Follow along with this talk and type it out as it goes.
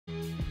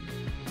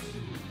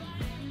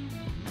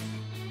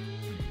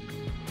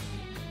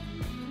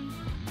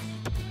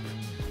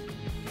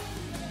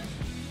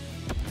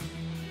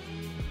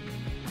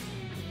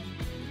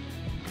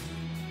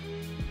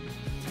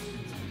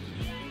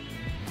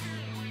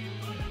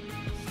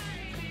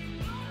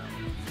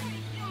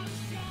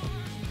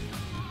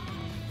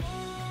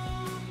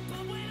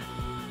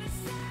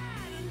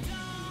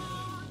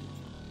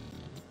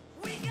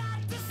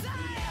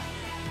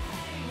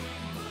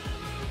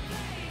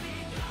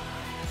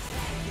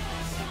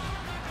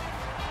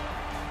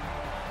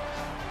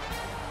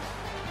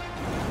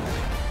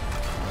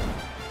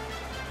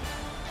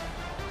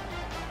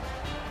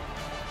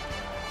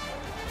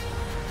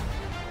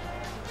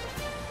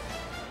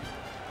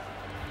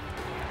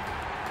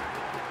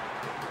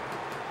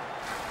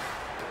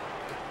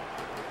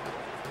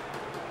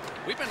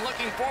We've been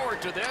looking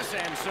forward to this,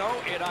 and so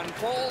it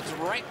unfolds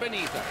right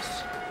beneath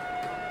us.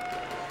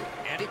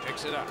 And he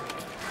picks it up.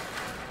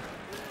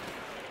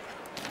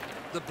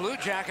 The Blue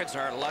Jackets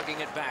are lugging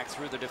it back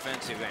through the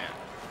defensive end.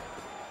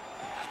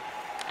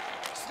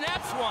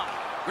 Snaps one.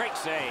 Great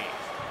save.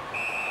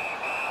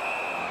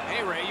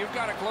 Hey, Ray, you've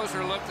got a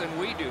closer look than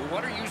we do.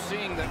 What are you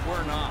seeing that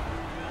we're not?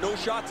 No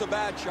shot's a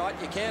bad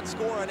shot. You can't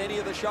score on any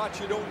of the shots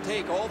you don't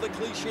take. All the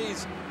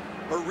cliches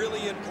are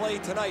really in play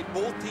tonight.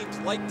 Both teams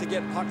like to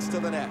get pucks to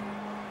the net.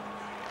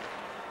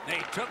 They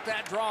took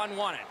that draw and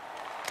won it.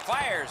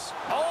 Fires.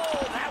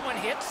 Oh, that one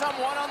hit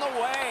someone on the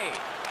way.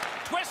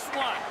 Twists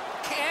one.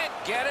 Can't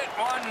get it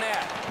on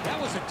net. That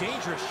was a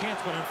dangerous chance,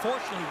 but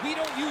unfortunately, we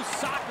don't use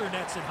soccer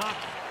nets in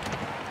hockey.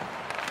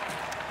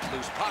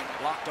 Loose puck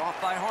blocked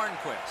off by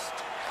Hornquist.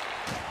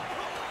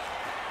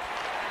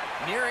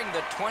 Nearing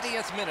the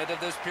 20th minute of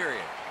this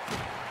period.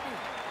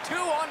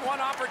 2-on-1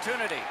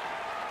 opportunity.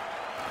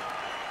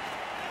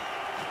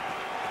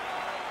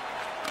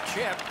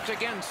 Chip to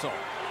Gensel.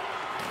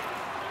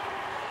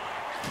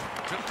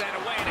 Took that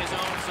away in his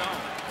own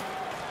zone.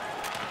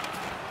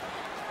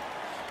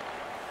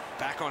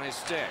 Back on his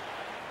stick.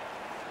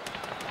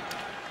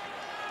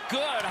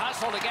 Good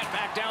hustle to get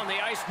back down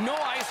the ice. No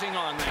icing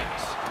on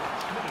this.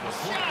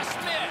 Just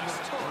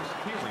missed.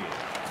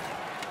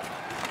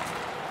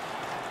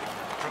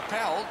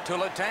 Propelled to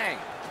Letang.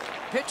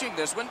 Pitching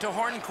this one to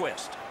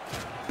Hornquist.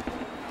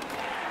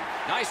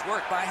 Nice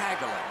work by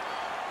Hagelin.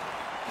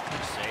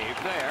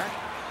 Save there.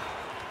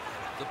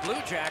 The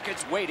Blue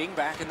Jackets waiting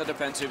back in the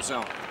defensive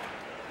zone.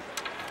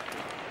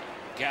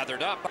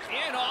 Gathered up.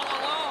 In all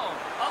alone.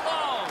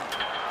 Alone.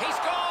 He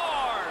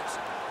scores!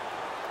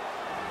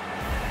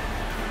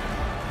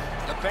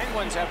 The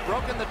Penguins have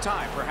broken the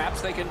tie.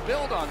 Perhaps they can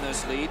build on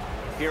this lead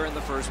here in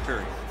the first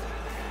period.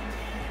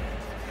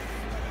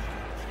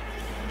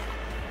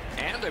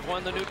 And they've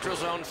won the neutral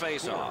zone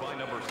faceoff.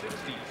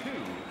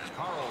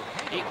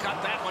 He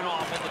cut that one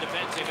off in the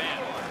defensive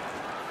end.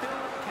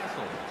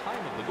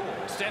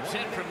 Steps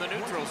in from the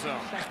neutral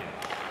zone.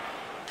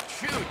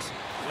 Shoots.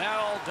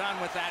 Well done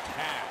with that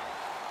pass.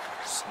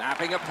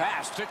 Snapping a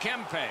pass to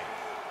Kempe.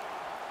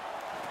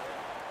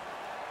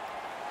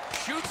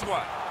 Shoots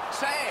one.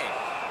 Save.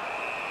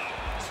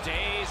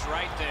 Stays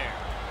right there.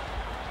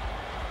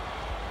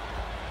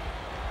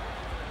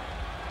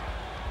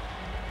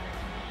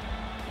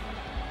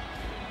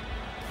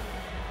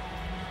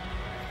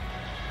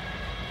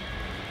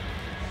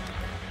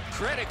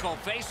 Critical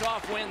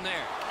face-off win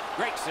there.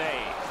 Great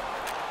save.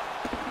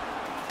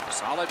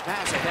 Solid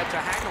pass ahead to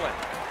Hagelin.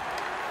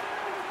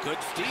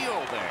 Good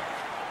steal there.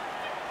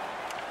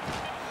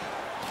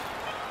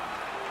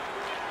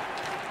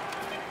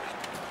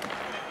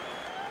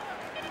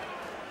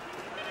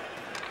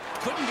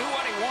 Couldn't do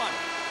what he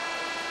wanted.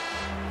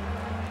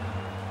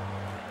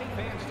 Hey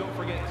fans, don't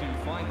forget to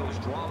find those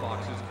draw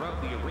boxes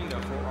throughout the arena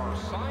for our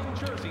signed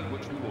jersey,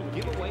 which we will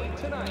give away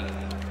tonight.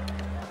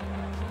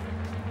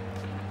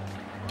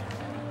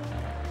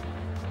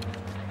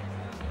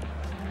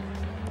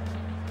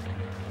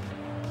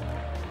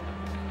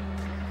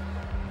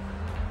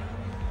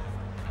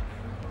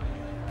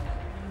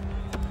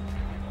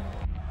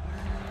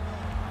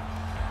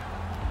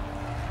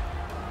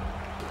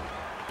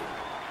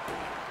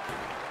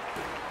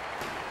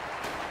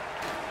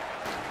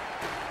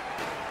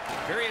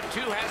 Period 2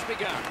 has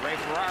begun. Ray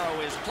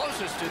Ferraro is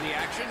closest to the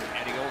action.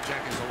 Eddie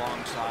Olczyk is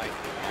alongside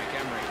Mike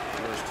Emery.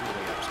 Yours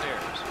truly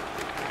upstairs.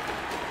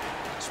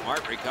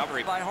 Smart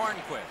recovery by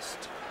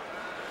Hornquist.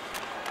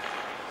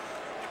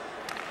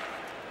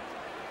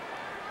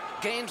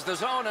 Gains the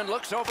zone and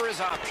looks over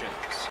his options.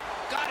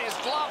 Got his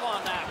glove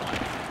on that one.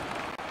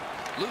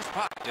 Loose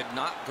puck did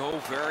not go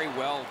very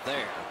well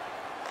there.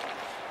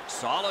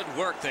 Solid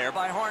work there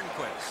by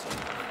Hornquist.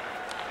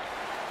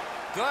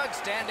 Good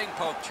standing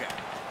poke check.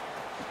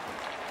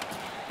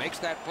 Makes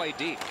that play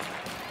deep.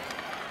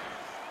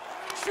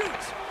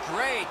 Shoots.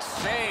 Great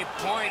save,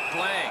 point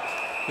blank.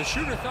 The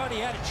shooter thought he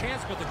had a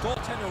chance, but the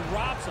goaltender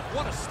robs him.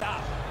 What a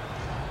stop.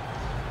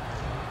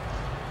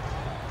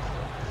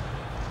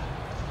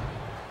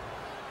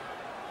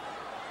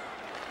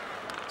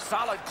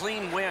 Solid,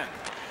 clean win.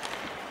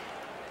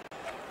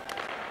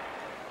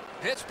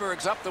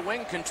 Pittsburgh's up the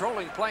wing,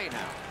 controlling play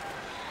now.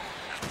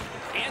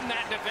 In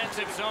that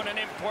defensive zone, an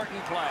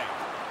important play.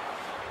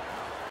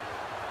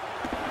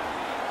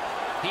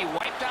 He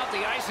wiped out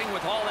the icing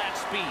with all that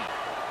speed.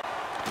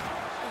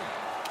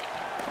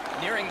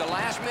 Nearing the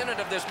last minute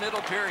of this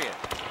middle period.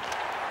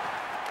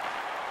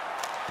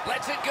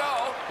 Lets it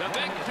go. The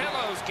big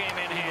pillows came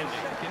in handy.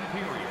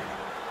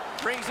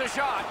 Brings a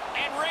shot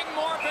and ring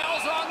more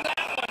bells on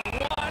that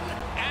one. One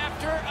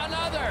after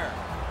another.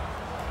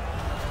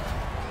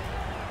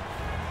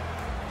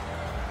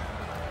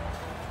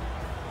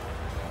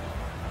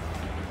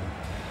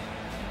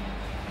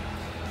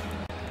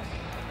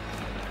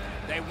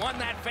 They won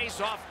that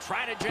face-off,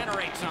 try to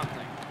generate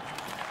something.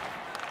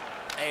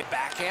 A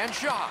backhand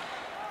shot.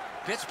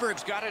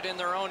 Pittsburgh's got it in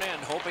their own end,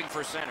 hoping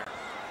for center.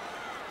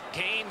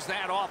 Gains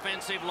that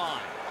offensive line.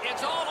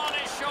 It's all on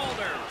his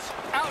shoulders.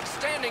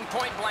 Outstanding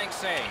point-blank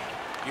save.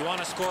 You want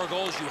to score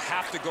goals, you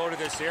have to go to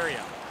this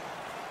area.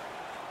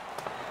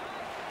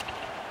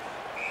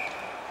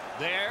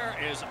 There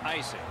is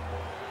icing.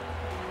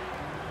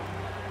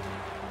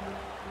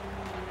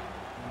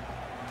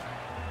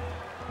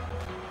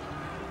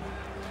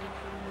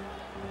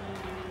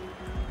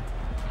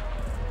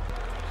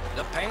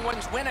 The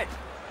Penguins win it.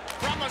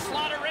 From a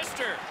slaughter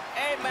wrister.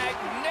 A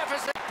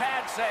magnificent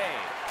pad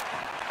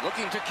save.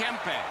 Looking to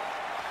Kempe.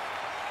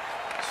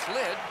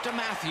 Slid to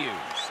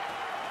Matthews.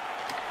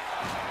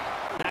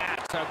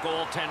 That's a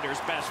goaltender's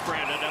best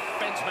friend, a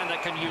defenseman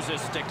that can use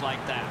his stick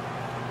like that.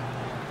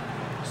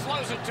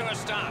 Slows it to a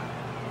stop.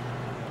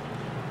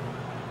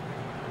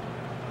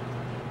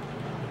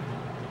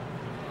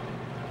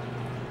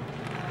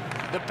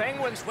 The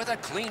Penguins with a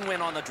clean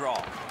win on the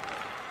draw.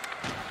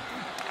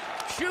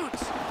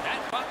 Shoots.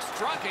 That puck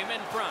struck him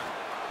in front.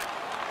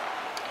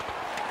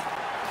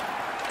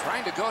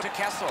 Trying to go to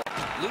Kessel.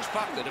 Loose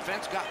puck. The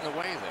defense got in the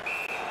way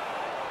there.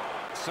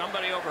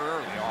 Somebody over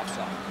early.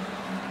 Offside.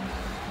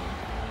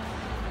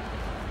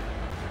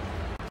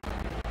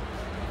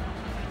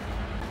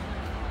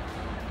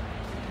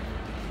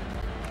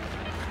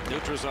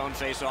 Neutral zone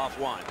face-off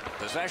one.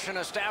 Possession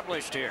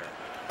established here.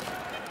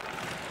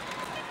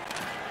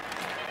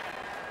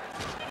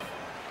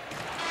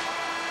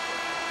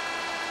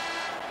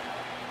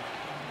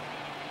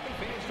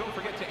 Fans, don't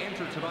forget to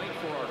enter tonight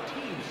for our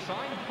team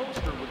signed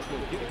poster, which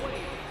we'll give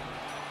away.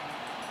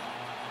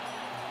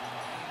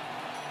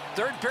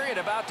 Third period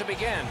about to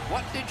begin.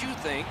 What did you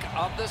think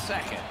of the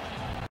second?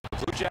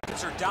 Blue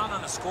Jackets are down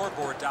on the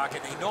scoreboard, Doc,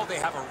 and they know they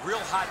have a real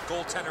hot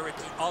goaltender at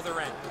the other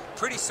end.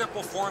 Pretty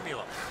simple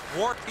formula.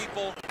 More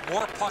people,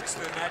 more pucks to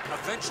the net.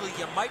 Eventually,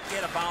 you might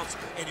get a bounce,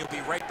 and you'll be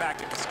right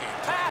back in this game.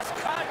 Pass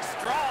cut,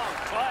 strong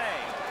play.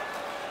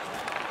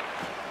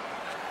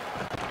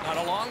 Not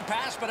a long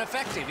pass, but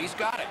effective. He's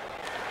got it.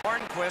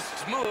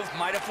 Hornquist's move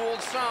might have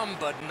fooled some,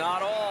 but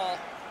not all.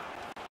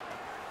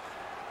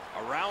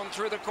 Around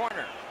through the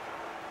corner.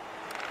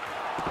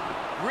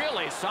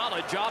 Really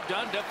solid job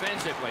done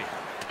defensively.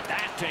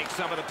 That takes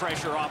some of the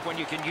pressure off when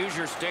you can use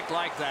your stick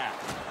like that.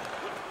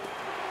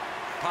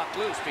 Puck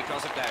loose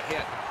because of that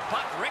hit.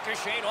 Puck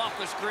ricocheted off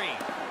the screen.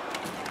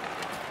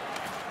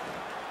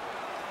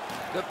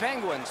 The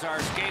Penguins are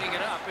skating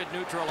it up at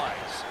neutral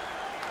ice.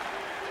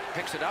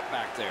 Picks it up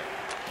back there.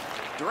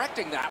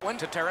 Directing that one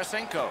to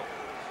Tarasenko.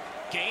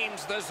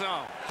 Gains the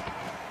zone.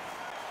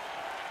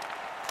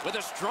 With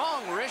a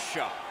strong wrist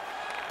shot.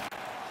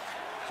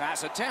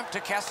 Pass attempt to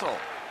Kessel.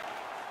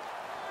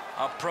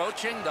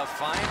 Approaching the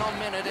final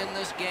minute in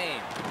this game.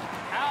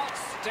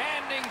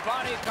 Outstanding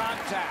body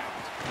contact.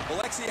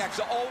 Alexiak's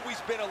always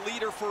been a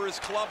leader for his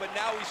club, and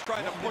now he's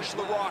trying to push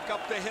the Rock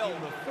up the hill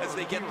as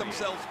they get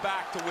themselves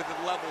back to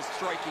within level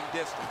striking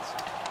distance.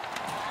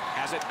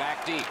 Has it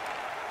back deep.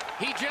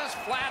 He just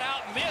flat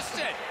out missed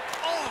it.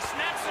 Oh,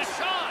 snaps the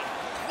shot.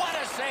 What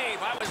a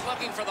save. I was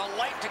looking for the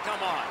light to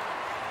come on.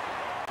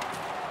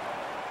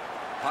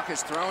 Puck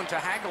is thrown to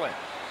Hagelin.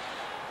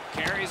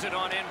 Carries it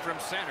on in from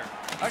center.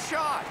 A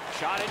shot.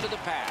 Shot into the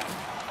pad.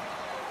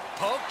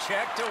 Poke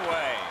checked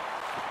away.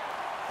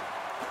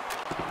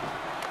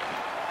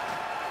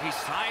 He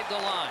side the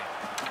line.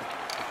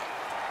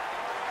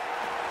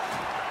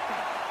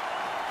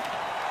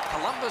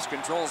 Columbus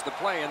controls the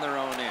play in their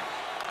own end.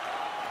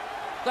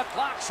 The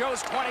clock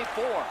shows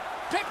 24.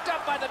 Picked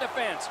up by the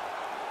defense.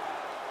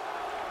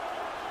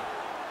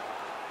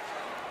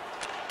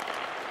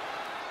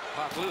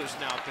 Puck loose,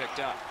 now picked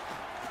up.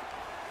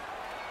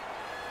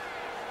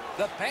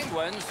 The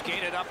Penguins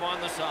skated up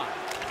on the side.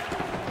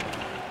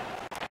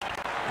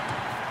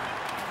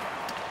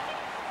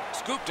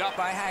 Scooped up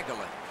by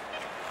Hagelin.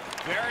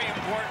 Very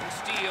important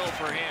steal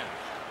for him.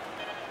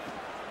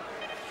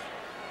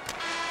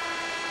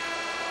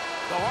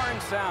 The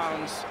horn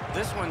sounds.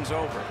 This one's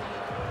over.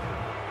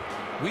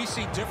 We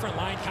see different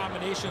line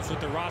combinations with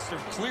the roster.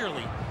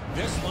 Clearly,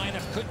 this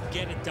lineup couldn't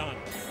get it done.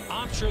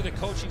 I'm sure the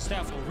coaching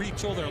staff will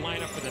retool their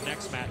lineup for the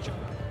next matchup.